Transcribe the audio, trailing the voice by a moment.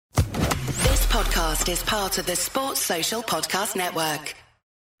podcast is part of the Sports Social Podcast Network.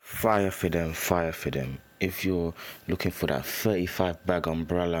 Fire for them. If you're looking for that 35 bag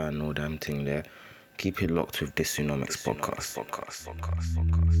umbrella and all damn thing there, keep it locked with this Tsunomics podcast.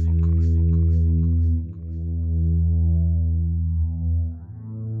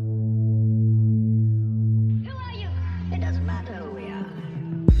 Who are you? It doesn't matter who we are.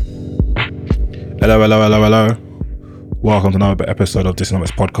 Hello. Welcome to another episode of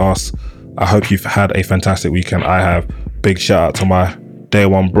Tsunomics podcast. I hope you've had a fantastic weekend. I have. Big shout out to my day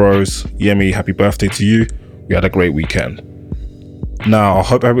one bros. Yemi, happy birthday to you. We had a great weekend. Now, I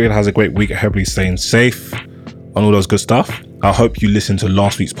hope everyone has a great week. Everybody's staying safe and all those good stuff. I hope you listened to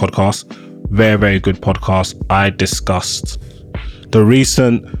last week's podcast. Very good podcast. I discussed the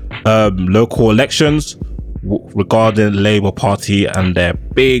recent local elections regarding Labour Party and their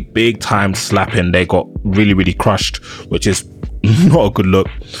big time slapping. They got really crushed, which is not a good look.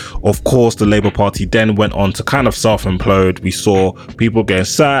 Of course, the Labour Party then went on to kind of self-implode. We saw people getting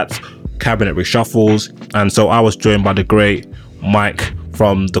sacked, cabinet reshuffles, and so I was joined by the great Mike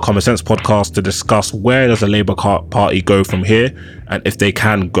from the Common Sense podcast to discuss where does the Labour Party go from here, and if they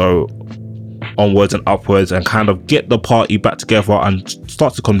can go onwards and upwards and kind of get the party back together and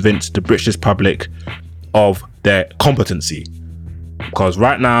start to convince the British public of their competency, because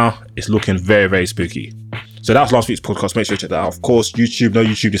right now it's looking very spooky. So that's last week's podcast. Make sure you check that out. Of course, YouTube, no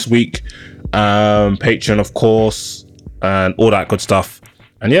YouTube this week. Patreon, of course, and all that good stuff.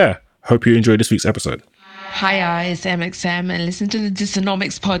 And yeah, hope you enjoyed this week's episode. Hi, it's MXM, and listen to the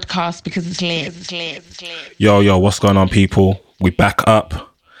Tsunomics podcast because it's lit. Yo, what's going on, people? We back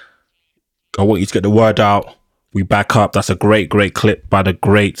up. I want you to get the word out. We back up. That's a great clip by the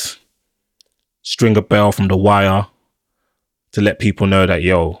great Stringer Bell from The Wire to let people know that,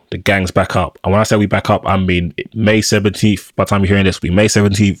 the gang's back up. And when I say we back up, I mean May 17th. By the time you're hearing this, it'll be May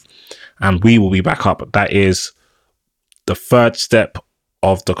 17th, and we will be back up. That is the third step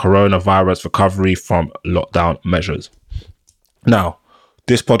of the coronavirus recovery from lockdown measures. Now,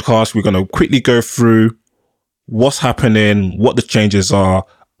 this podcast, we're going to quickly go through what's happening, what the changes are,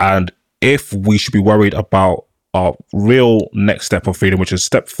 and if we should be worried about our real next step of freedom, which is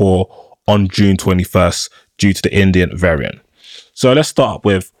step 4 on June 21st due to the Indian variant. So let's start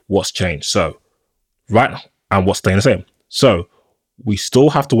with what's changed. So, right, and what's staying the same. So, we still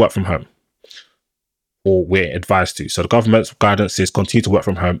have to work from home, or we're advised to. So the government's guidance is continue to work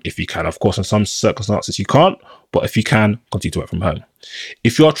from home if you can. Of course, in some circumstances you can't, but if you can, continue to work from home.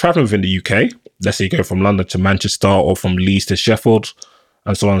 If you're traveling within the UK, let's say you go from London to Manchester or from Leeds to Sheffield,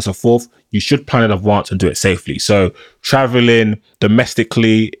 and so on and so forth, you should plan in advance and do it safely. So traveling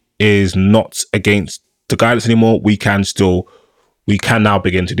domestically is not against the guidance anymore. We can now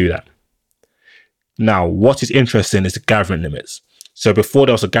begin to do that. Now, what is interesting is the gathering limits. So before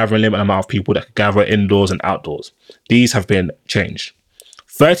there was a gathering limit amount of people that could gather indoors and outdoors. These have been changed.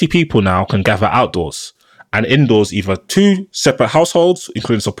 30 people now can gather outdoors, and indoors either 2 separate households,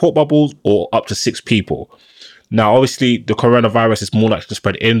 including support bubbles, or up to 6 people. Now, obviously, the coronavirus is more likely to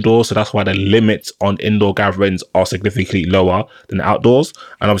spread indoors, so that's why the limits on indoor gatherings are significantly lower than outdoors.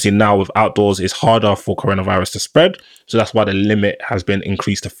 And obviously now with outdoors, it's harder for coronavirus to spread, so that's why the limit has been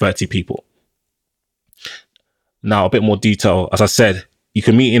increased to 30 people. Now, a bit more detail. As I said, you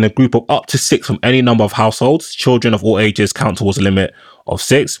can meet in a group of up to 6 from any number of households. Children of all ages count towards a limit of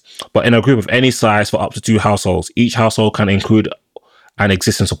 6, but in a group of any size for up to 2 households. Each household can include an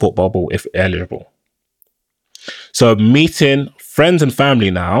existing support bubble if eligible. So meeting friends and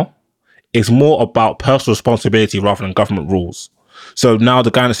family now is more about personal responsibility rather than government rules. So now the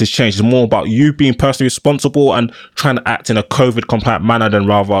guidance has changed. It's more about you being personally responsible and trying to act in a COVID compliant manner than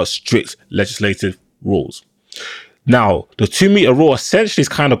rather strict legislative rules. Now, the 2-meter rule essentially has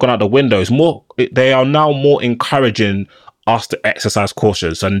kind of gone out the window. They are now more encouraging us to exercise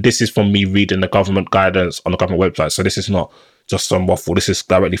caution. And this is from me reading the government guidance on the government website. So this is not just some waffle. This is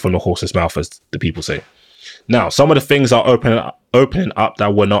directly from the horse's mouth, as the people say. Now, some of the things are opening up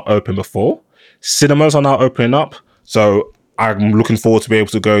that were not open before. Cinemas are now opening up. So I'm looking forward to be able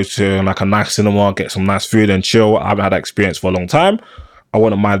to go to like a nice cinema, get some nice food and chill. I haven't had that experience for a long time. I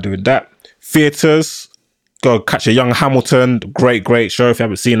wouldn't mind doing that. Theatres, go catch a Young Hamilton. Great show. If you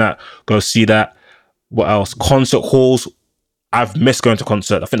haven't seen that, go see that. What else? Concert halls. I've missed going to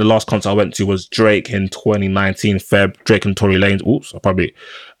concert. I think the last concert I went to was Drake in 2019, Feb. Drake and Tory Lanez. Oops,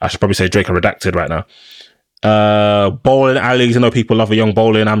 I should probably say Drake and Redacted right now. Bowling alleys. I know people love a young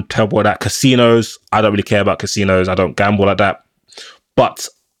bowling. I'm terrible at that. Casinos. I don't really care about casinos. I don't gamble like that. But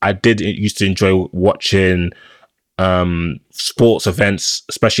I used to enjoy watching sports events,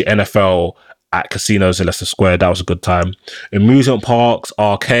 especially NFL, at casinos in Leicester Square. That was a good time. Amusement parks,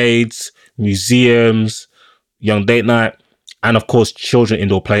 arcades, museums, young date night, and of course, children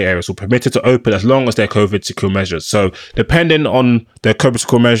indoor play areas will be permitted to open as long as they're COVID secure measures. So depending on their COVID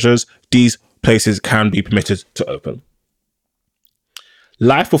secure measures, these places can be permitted to open.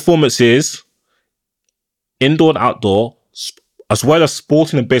 Live performances, indoor and outdoor, as well as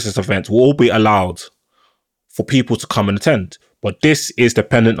sporting and business events will all be allowed for people to come and attend. But this is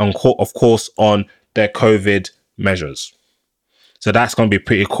dependent on, of course, on their COVID measures. So that's going to be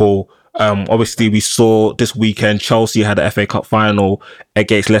pretty cool. Obviously, we saw this weekend Chelsea had the FA Cup final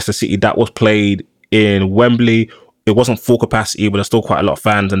against Leicester City. That was played in Wembley. It wasn't full capacity, but there's still quite a lot of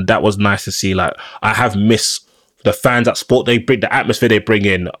fans, and that was nice to see. Like, I have missed the fans at sport. They bring the atmosphere they bring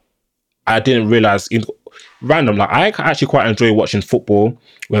in. I didn't realize random. Like, I actually quite enjoy watching football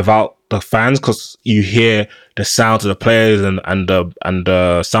without the fans because you hear the sounds of the players and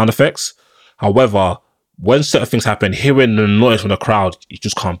the sound effects. However, when certain things happen, hearing the noise from the crowd, you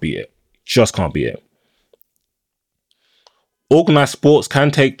just can't beat it. Just can't beat it. Organized sports can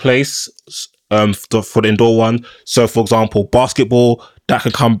take place for the indoor one. So, for example, basketball, that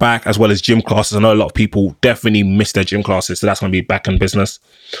can come back, as well as gym classes. I know a lot of people definitely miss their gym classes, so that's going to be back in business.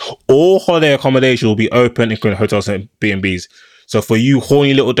 All holiday accommodation will be open, including hotels and B&Bs. So for you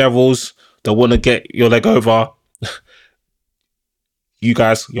horny little devils that want to get your leg over, you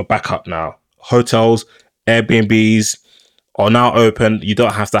guys, you're back up now. Hotels, Airbnbs are now open. You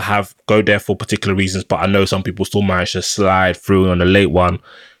don't have to go there for particular reasons, but I know some people still manage to slide through on the late one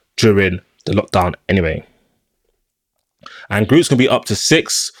during the lockdown anyway. And groups can be up to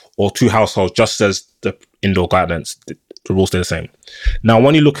 6 or 2 households, just as the indoor guidelines. The rules stay the same. Now,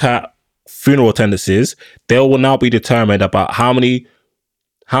 when you look at funeral attendances, they will now be determined about how many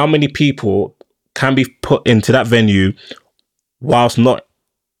people can be put into that venue whilst not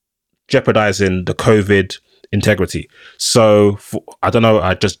jeopardizing the COVID integrity. So, I don't know,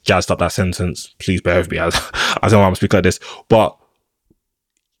 I just jazzed up that sentence. Please bear with me. I don't know why I'm speaking like this, but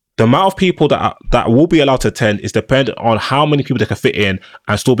the amount of people that will be allowed to attend is dependent on how many people they can fit in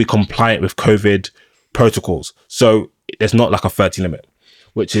and still be compliant with COVID protocols. So there's not like a 30 limit,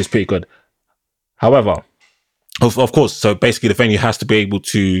 which is pretty good. However, of course, so basically the venue has to be able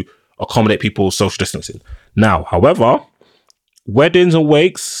to accommodate people's social distancing. Now, however, weddings and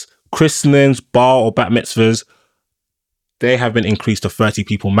wakes, christenings, bar or bat mitzvahs, they have been increased to 30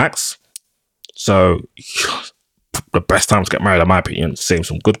 people max. So the best time to get married, in my opinion, save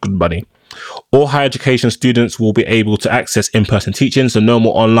some good money. All higher education students will be able to access in-person teaching, so no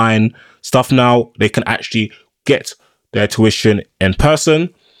more online stuff now. They can actually get their tuition in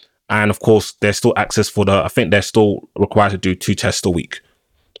person. And of course, there's still access I think they're still required to do 2 tests a week.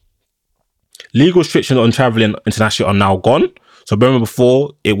 Legal restrictions on traveling internationally are now gone. So remember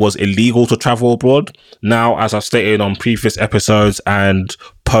before, it was illegal to travel abroad. Now, as I've stated on previous episodes and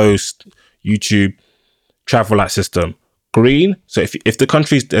post YouTube, travel light system green. So if the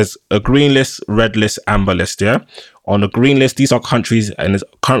countries, there's a green list, red list, amber list. Yeah, on the green list, these are countries, and there's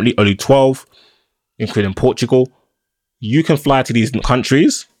currently only 12, including Portugal. You can fly to these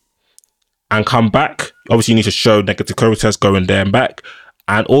countries and come back. Obviously, you need to show negative COVID test going there and back,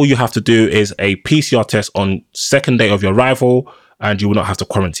 and all you have to do is a PCR test on second day of your arrival, and you will not have to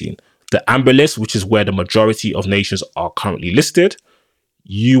quarantine. The amber list, which is where the majority of nations are currently listed,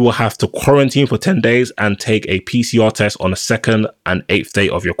 you will have to quarantine for 10 days and take a PCR test on the 2nd and 8th day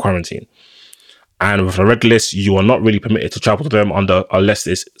of your quarantine. And with a red list, you are not really permitted to travel to them unless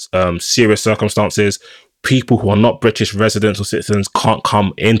it's serious circumstances. People who are not British residents or citizens can't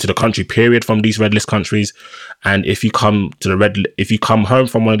come into the country, period, from these red list countries. And if you come home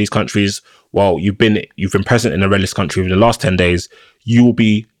from one of these countries, while you've been present in a red list country within the last 10 days, you will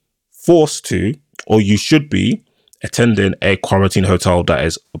be forced to, or you should be, attending a quarantine hotel that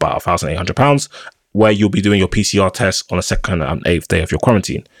is about £1,800, where you'll be doing your PCR test on the 2nd and 8th day of your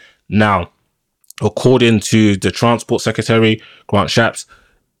quarantine. Now, according to the Transport Secretary, Grant Shapps,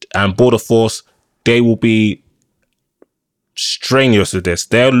 and Border Force, they will be strenuous with this.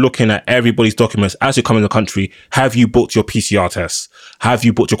 They're looking at everybody's documents as you come in the country. Have you booked your PCR tests? Have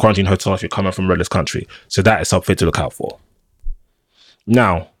you booked your quarantine hotel if you're coming from a red list country? So that is something to look out for.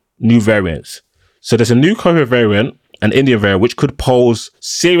 Now, new variants. So there's a new COVID variant, an Indian variant, which could pose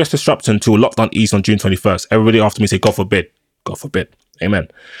serious disruption to a lockdown ease on June 21st. Everybody after me say, God forbid. God forbid. Amen.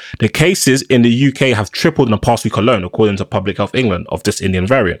 The cases in the UK have tripled in the past week alone, according to Public Health England, of this Indian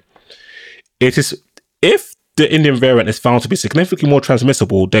variant. If the Indian variant is found to be significantly more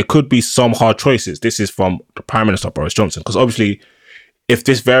transmissible, there could be some hard choices. This is from the Prime Minister, Boris Johnson, because obviously, if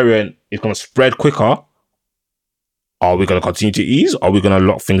this variant is going to spread quicker, are we going to continue to ease? Are we going to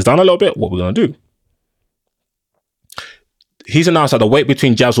lock things down a little bit? What are we going to do? He's announced that the wait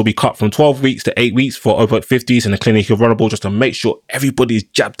between jabs will be cut from 12 weeks to 8 weeks for over 50s and the clinically vulnerable, just to make sure everybody is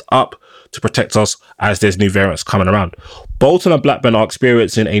jabbed up to protect us as there's new variants coming around. Bolton and Blackburn are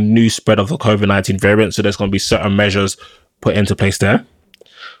experiencing a new spread of the COVID-19 variant, so there's going to be certain measures put into place there.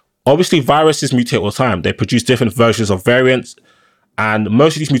 Obviously, viruses mutate all the time. They produce different versions of variants, and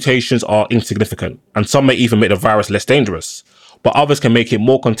most of these mutations are insignificant, and some may even make the virus less dangerous, but others can make it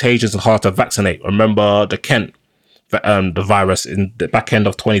more contagious and hard to vaccinate. Remember the Kent the virus in the back end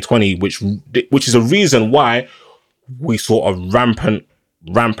of 2020, which is a reason why we saw a rampant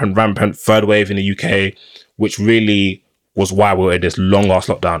third wave in the UK, which really was why we were in this long ass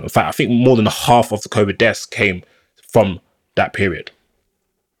lockdown. In fact, I think more than half of the COVID deaths came from that period.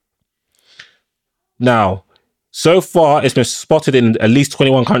 Now, so far, it's been spotted in at least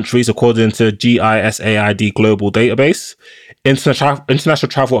 21 countries, according to GISAID global database. International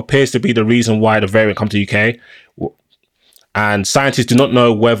travel appears to be the reason why the variant comes to the UK. And scientists do not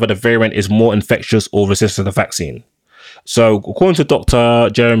know whether the variant is more infectious or resistant to the vaccine. So, according to Dr.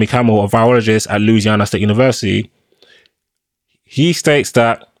 Jeremy Camel, a virologist at Louisiana State University, he states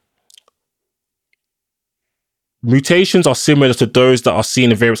that mutations are similar to those that are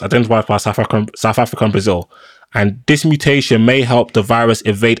seen in variants identified by South Africa and Brazil. And this mutation may help the virus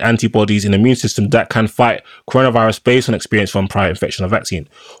evade antibodies in the immune system that can fight coronavirus based on experience from prior infection or vaccine.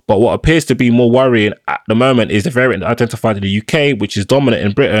 But what appears to be more worrying at the moment is the variant identified in the UK, which is dominant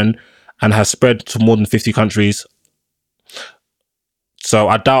in Britain and has spread to more than 50 countries. So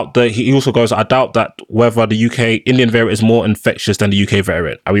I doubt that, he also goes, I doubt that whether the UK Indian variant is more infectious than the UK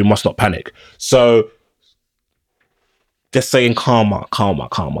variant, and we must not panic. So just saying calmer.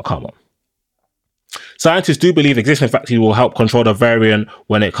 Scientists do believe existing vaccines will help control the variant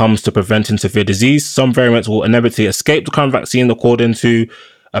when it comes to preventing severe disease. Some variants will inevitably escape the current vaccine, according to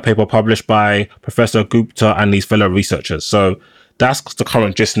a paper published by Professor Gupta and these fellow researchers. So that's the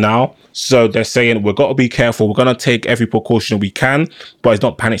current gist now. So they're saying we've got to be careful. We're going to take every precaution we can, but it's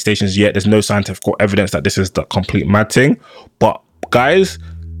not panic stations yet. There's no scientific evidence that this is the complete mad thing. But guys,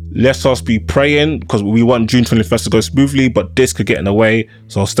 let's us be praying, because we want June 21st to go smoothly, but this could get in the way.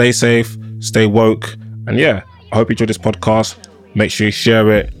 So stay safe, stay woke. And yeah, I hope you enjoyed this podcast. Make sure you share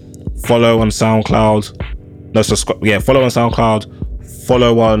it. Follow on SoundCloud. Follow on SoundCloud.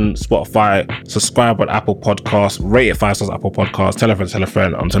 Follow on Spotify. Subscribe on Apple Podcasts. Rate it 5 stars Apple Podcasts. Tell a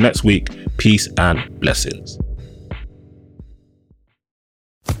friend. Until next week, peace and blessings.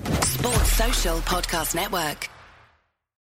 Sports Social Podcast Network.